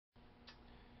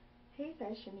Hey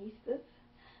fashionistas.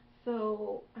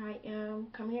 So I am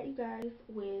coming at you guys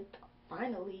with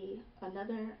finally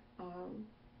another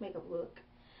makeup look,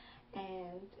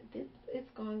 and this is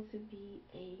going to be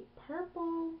a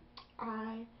purple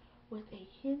eye with a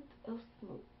hint of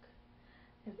smoke,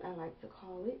 as I like to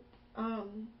call it.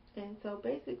 And so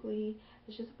basically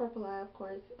it's just a purple eye, of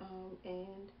course,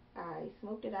 and I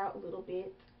smoked it out a little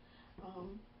bit. I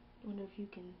wonder if you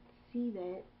can see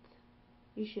that.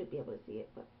 You should be able to see it,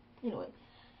 but anyway.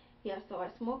 Yeah, so I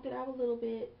smoked it out a little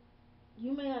bit.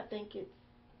 You may not think it's,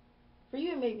 for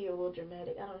you it may be a little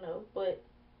dramatic, I don't know, but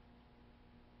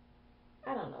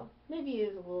I don't know. Maybe it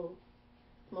is a little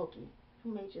smoky. I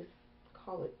may just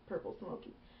call it purple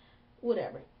smoky.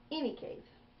 Whatever. Any case.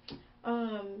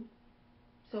 Um,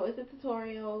 so it's a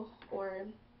tutorial or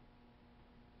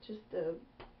just a,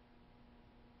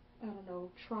 I don't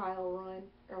know, trial run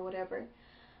or whatever.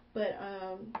 But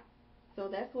so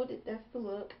that's the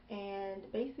look, and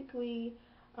basically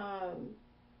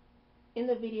in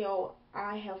the video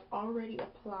I have already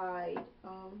applied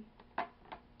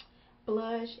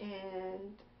blush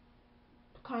and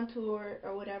contour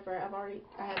or whatever.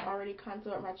 I have already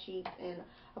contoured my cheeks and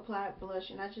applied blush,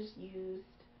 and I just used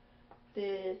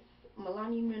this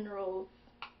Milani Minerals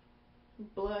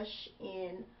blush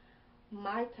in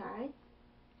Mai Tai,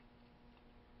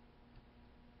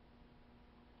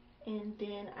 and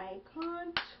then I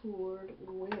contoured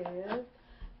with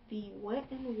the Wet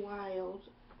n Wild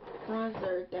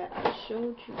bronzer that I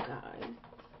showed you guys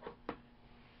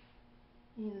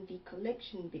in the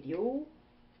collection video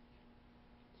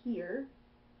here.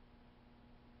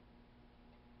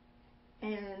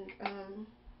 And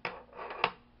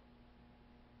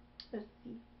let's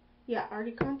see, yeah,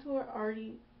 already contoured,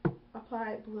 already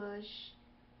applied blush,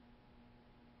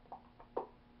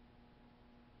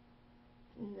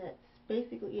 and that's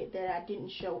basically it that I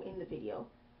didn't show in the video.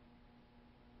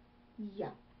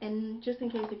 Yeah, and just in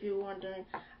case if you're wondering,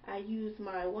 I use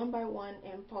my 1x1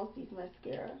 and Falsies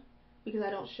mascara because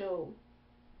I don't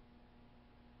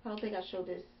think I show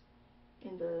this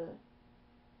in the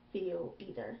video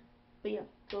either. But yeah,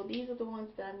 so these are the ones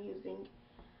that I'm using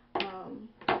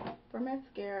for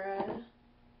mascara,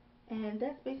 and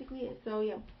that's basically it. So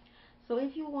yeah, so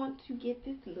if you want to get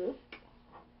this look,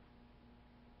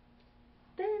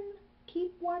 then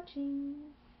keep watching.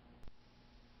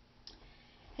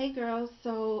 Hey girls,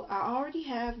 so I already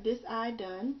have this eye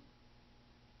done,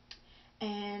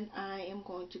 and I am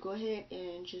going to go ahead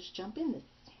and just jump in this.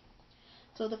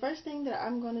 So the first thing that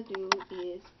I'm going to do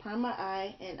is prime my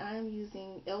eye, and I'm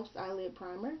using e.l.f.'s eyelid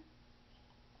primer.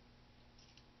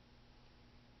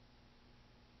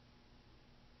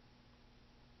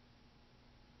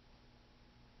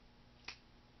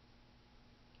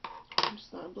 I'm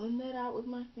just going to blend that out with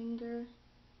my finger.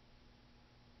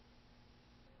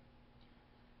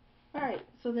 Alright,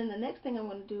 so then the next thing I'm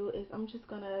going to do is I'm just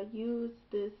going to use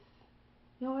this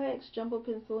NOX Jumbo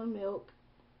Pencil in Milk,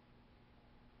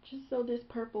 just so this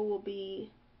purple will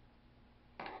be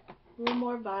a little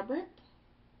more vibrant.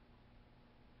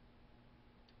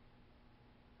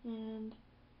 And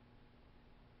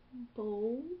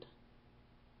bold.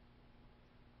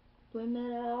 Blend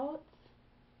that out.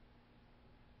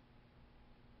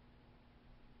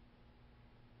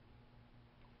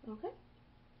 Okay.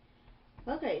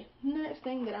 Okay, next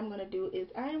thing that I'm going to do is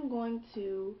I am going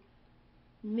to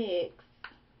mix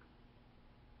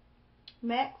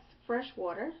Max Fresh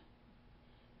Water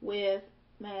with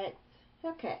Max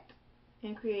Hellcat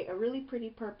and create a really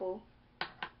pretty purple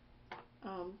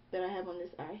that I have on this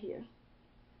eye here.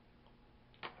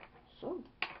 So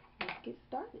let's get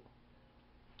started.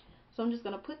 So I'm just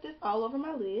going to put this all over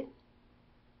my lid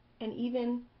and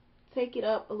even take it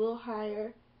up a little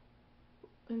higher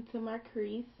into my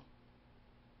crease.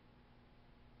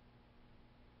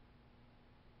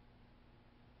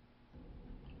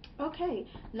 Okay,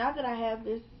 now that I have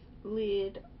this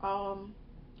lid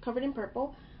covered in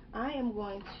purple, I am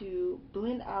going to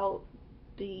blend out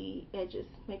the edges,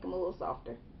 make them a little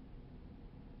softer.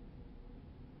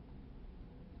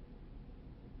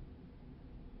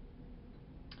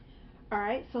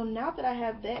 Alright, so now that I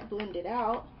have that blended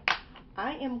out,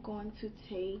 I am going to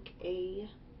take an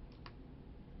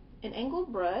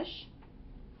angled brush,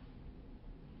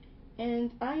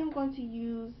 and I am going to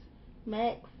use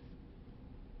Max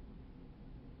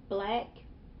Black.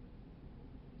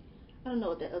 I don't know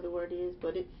what that other word is,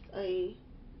 but it's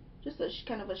just a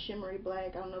kind of a shimmery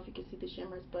black. I don't know if you can see the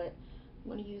shimmers, but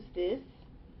I'm going to use this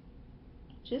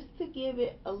just to give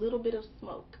it a little bit of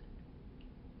smoke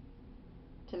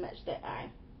to match that eye.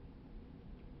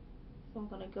 So I'm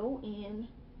going to go in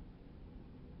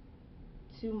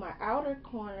to my outer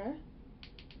corner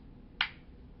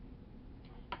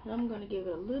I'm going to give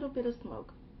it a little bit of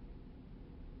smoke.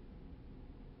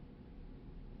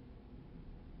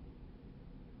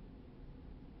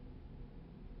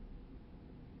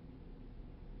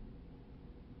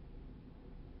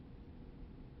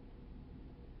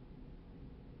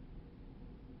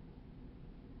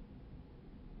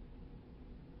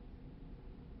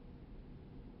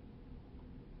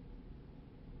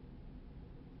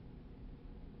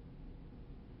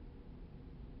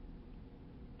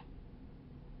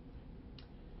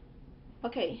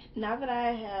 Okay, now that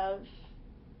I have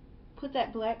put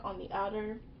that black on the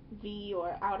outer V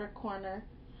or outer corner,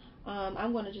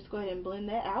 I'm going to just go ahead and blend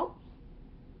that out.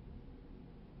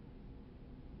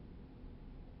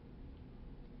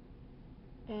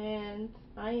 And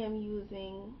I am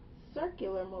using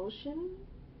circular motion.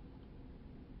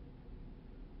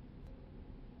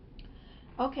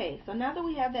 Okay, so now that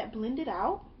we have that blended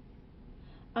out,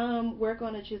 we're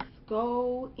going to just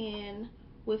go in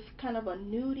with kind of a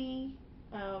nudie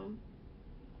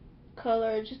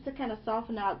color just to kind of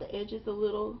soften out the edges a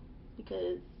little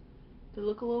because they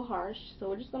look a little harsh. So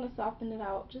we're just going to soften it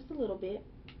out just a little bit.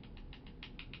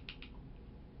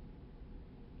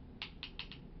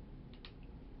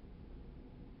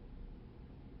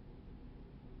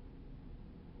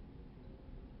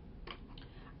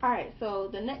 Alright, so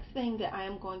the next thing that I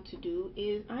am going to do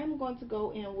is I'm going to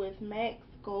go in with MAC's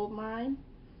Gold Mine,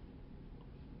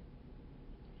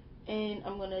 and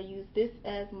I'm going to use this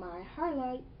as my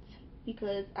highlight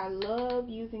because I love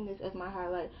using this as my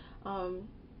highlight.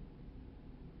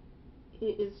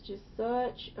 It is just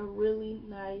such a really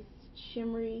nice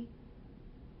shimmery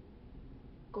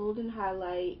golden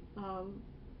highlight,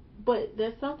 but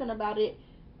there's something about it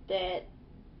that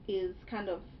is kind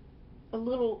of a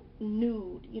little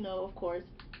nude, you know, of course,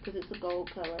 because it's a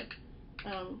gold color.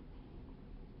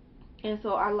 And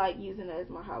so I like using it as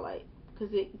my highlight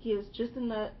because it gives just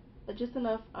enough,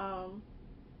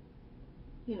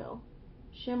 you know,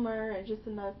 shimmer and just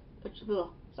enough,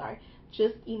 sorry,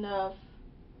 just enough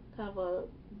kind of a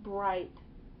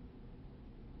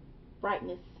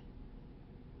brightness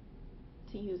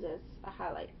to use as a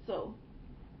highlight. So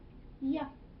yeah.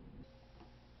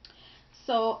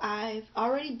 So I've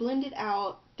already blended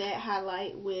out that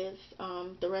highlight with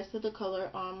the rest of the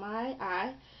color on my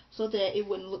eye so that it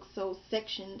wouldn't look so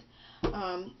sectioned.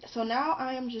 So now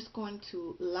I am just going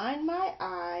to line my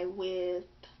eye with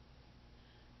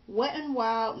Wet n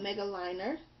Wild Mega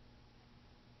Liner.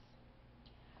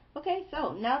 Okay,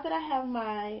 so now that I have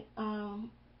my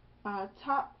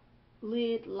top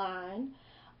lid line,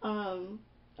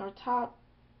 or top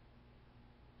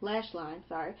lash line,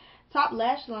 sorry, top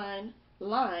lash line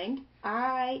lined,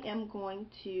 I am going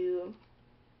to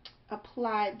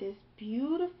apply this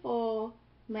beautiful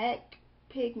MAC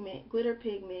pigment, glitter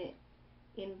pigment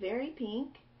in Very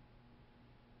Pink.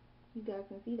 You guys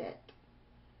can see that,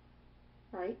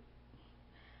 right?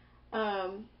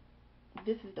 Um,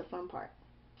 this is the fun part.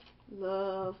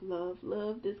 Love, love,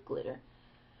 love this glitter.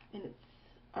 And it's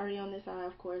already on this eye,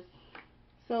 of course.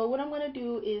 So what I'm going to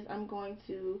do is I'm going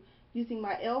to, using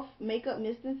my e.l.f. Makeup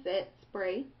Mist and Set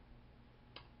spray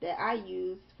that I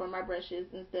use for my brushes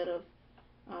instead of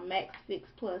MAC Fix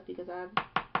Plus because I'm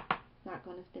not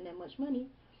going to spend that much money.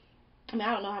 I mean,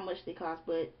 I don't know how much they cost,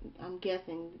 but I'm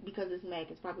guessing because it's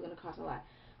MAC, it's probably going to cost a lot.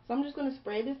 So I'm just going to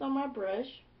spray this on my brush.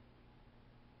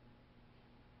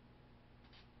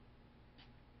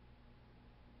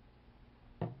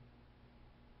 Kind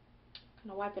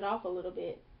of wipe it off a little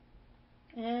bit.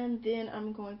 And then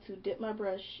I'm going to dip my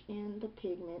brush in the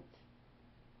pigment.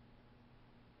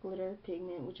 Glitter,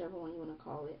 pigment, whichever one you want to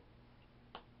call it.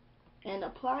 And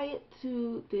apply it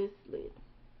to this lid.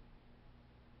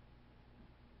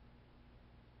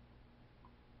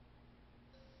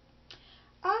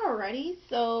 Alrighty,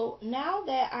 so now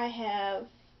that I have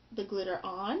the glitter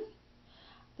on,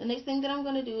 the next thing that I'm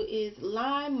going to do is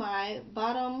line my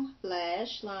bottom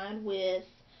lash line with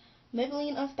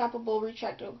Maybelline Unstoppable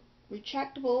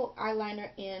Retractable Eyeliner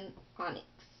in Onyx.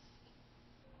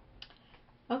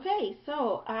 Okay,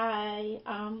 so I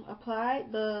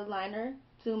applied the liner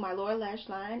to my lower lash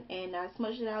line and I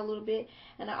smudged it out a little bit,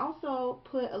 and I also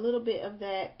put a little bit of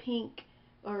that pink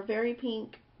or Very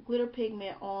Pink glitter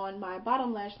pigment on my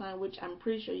bottom lash line, which I'm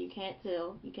pretty sure you can't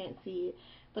tell, you can't see it,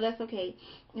 but that's okay.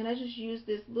 And I just used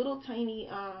this little tiny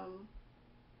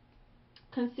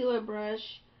concealer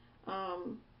brush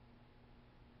um,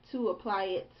 to apply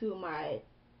it to my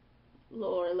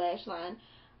lower lash line,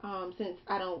 since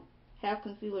I don't have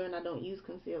concealer and I don't use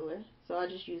concealer, so I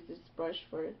just use this brush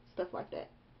for stuff like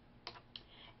that.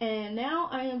 And now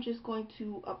I am just going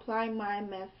to apply my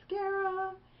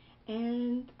mascara,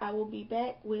 and I will be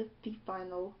back with the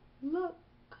final look.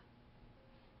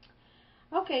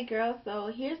 Okay, girls, so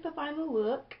here's the final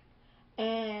look,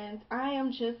 and I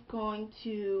am just going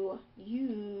to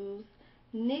use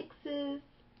NYX's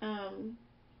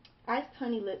Iced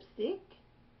Honey Lipstick,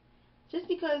 just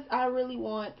because I really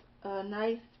want a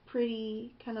nice,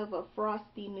 pretty, kind of a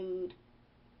frosty nude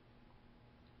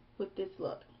with this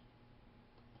look.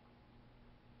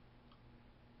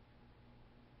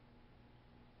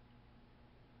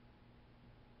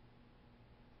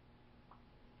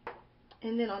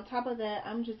 And then on top of that,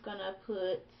 I'm just going to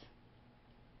put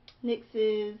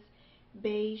NYX's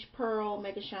Beige Pearl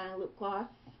Mega Shine Lip Gloss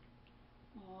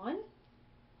on.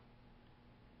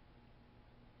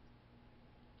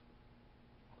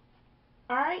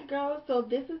 Alright, girls, so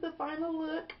this is the final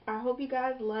look. I hope you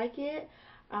guys like it.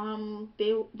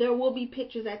 There will be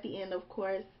pictures at the end, of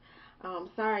course.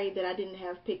 Sorry that I didn't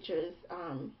have pictures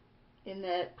in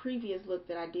that previous look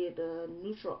that I did, the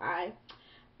neutral eye.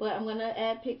 But I'm going to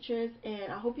add pictures,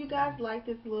 and I hope you guys like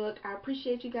this look. I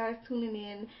appreciate you guys tuning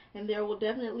in, and there will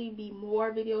definitely be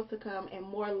more videos to come and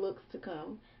more looks to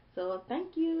come. So,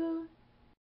 thank you.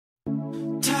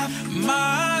 Top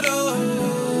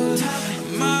model, top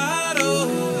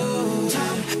model,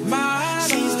 top model.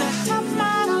 She's the top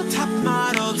model, top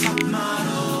model, top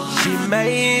model. She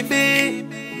may be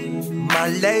my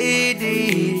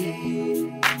lady.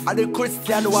 I the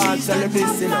Christian one, tell them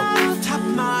this, you know. Top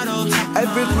model, top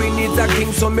every queen needs a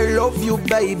king, so me love you,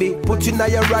 baby. Put you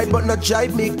in your right, but not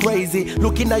drive me crazy.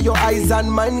 Looking at your eyes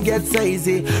and mine gets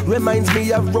hazy. Reminds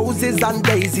me of roses and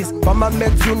daisies. From I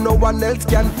met you, no one else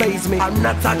can face me. I'm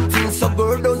not acting, so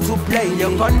girl, don't you play.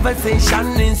 Your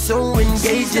conversation is so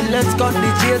engaging. Let's cut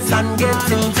the chase and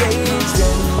get engaged.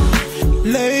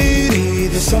 Lady,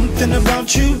 there's something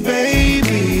about you,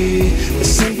 baby. It's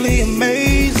simply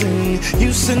amazing.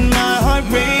 You send my heart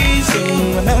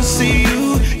racing. When I see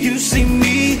you, you see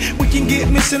me. We can get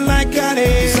missing like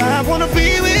goddess. I wanna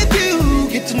be with you,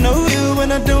 get to know you,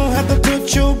 and I don't have to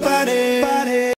touch your body.